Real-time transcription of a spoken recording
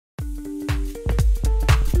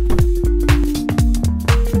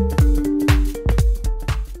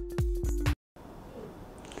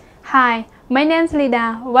Hi, my name is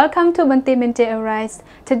Lida. Welcome to Multimedia Arise.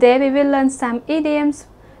 Today we will learn some idioms.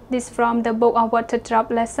 This from the book of Water Drop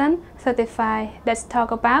lesson 35. Let's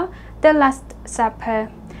talk about the Last Supper.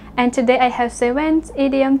 And today I have 7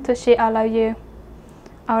 idioms to share all of you.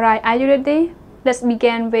 Alright, are you ready? Let's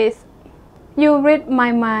begin with you read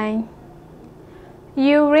my mind.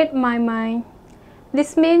 You read my mind.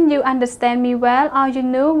 This means you understand me well or you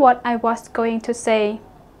knew what I was going to say.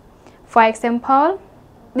 For example,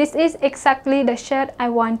 this is exactly the shirt I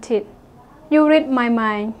wanted. You read my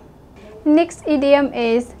mind. Next idiom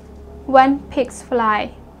is when pigs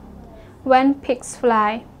fly. When pigs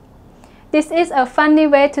fly. This is a funny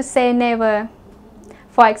way to say never.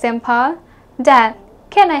 For example, Dad,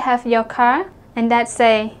 can I have your car? And Dad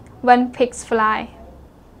say, when pigs fly.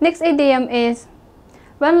 Next idiom is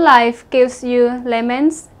when life gives you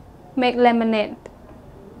lemons, make lemonade.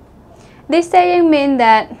 This saying means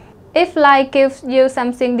that if life gives you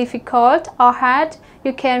something difficult or hard,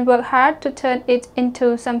 you can work hard to turn it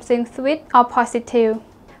into something sweet or positive.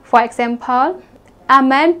 For example, a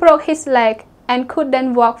man broke his leg and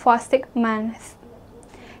couldn't walk for 6 months.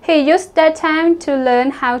 He used that time to learn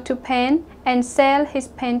how to paint and sell his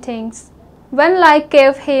paintings. When life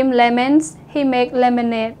gave him lemons, he made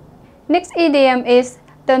lemonade. Next idiom is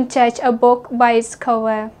don't judge a book by its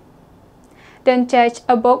cover. Don't judge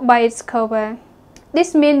a book by its cover.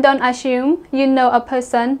 This means don't assume you know a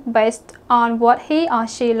person based on what he or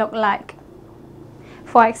she looks like.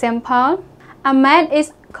 For example, a man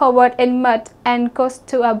is covered in mud and goes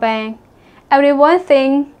to a bank. Everyone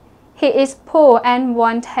thinks he is poor and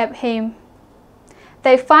won't help him.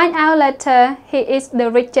 They find out later he is the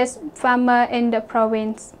richest farmer in the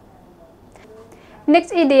province.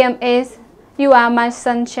 Next idiom is you are my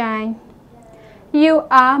sunshine. You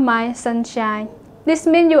are my sunshine. This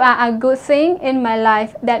means you are a good thing in my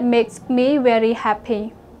life that makes me very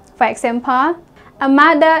happy. For example, a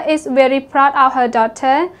mother is very proud of her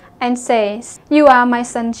daughter and says, you are my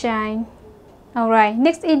sunshine. Alright,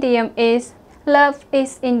 next idiom is love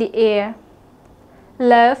is in the air.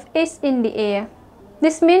 Love is in the air.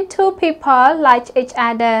 This means 2 people like each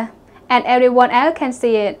other and everyone else can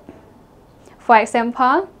see it. For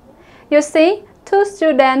example, you see 2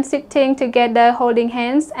 students sitting together holding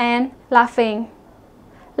hands and laughing.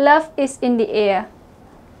 Love is in the air.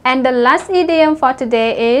 And the last idiom for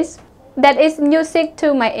today is that is music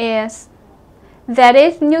to my ears. That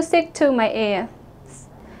is music to my ears.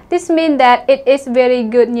 This means that it is very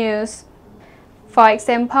good news. For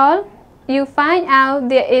example, you find out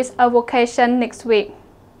there is a vacation next week.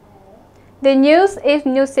 The news is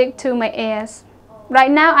music to my ears. Right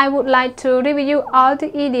now I would like to review all the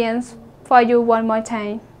idioms for you one more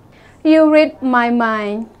time. You read my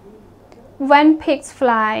mind. When pigs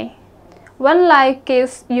fly. When life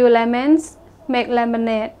gives you lemons, make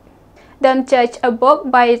lemonade. Don't judge a book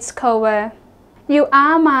by its cover. You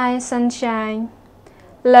are my sunshine.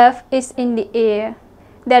 Love is in the air.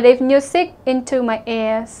 There is music into my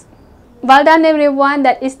ears. Well done everyone,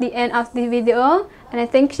 that is the end of the video. And I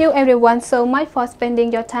thank you everyone so much for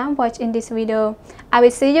spending your time watching this video. I will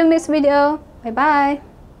see you in next video. Bye bye.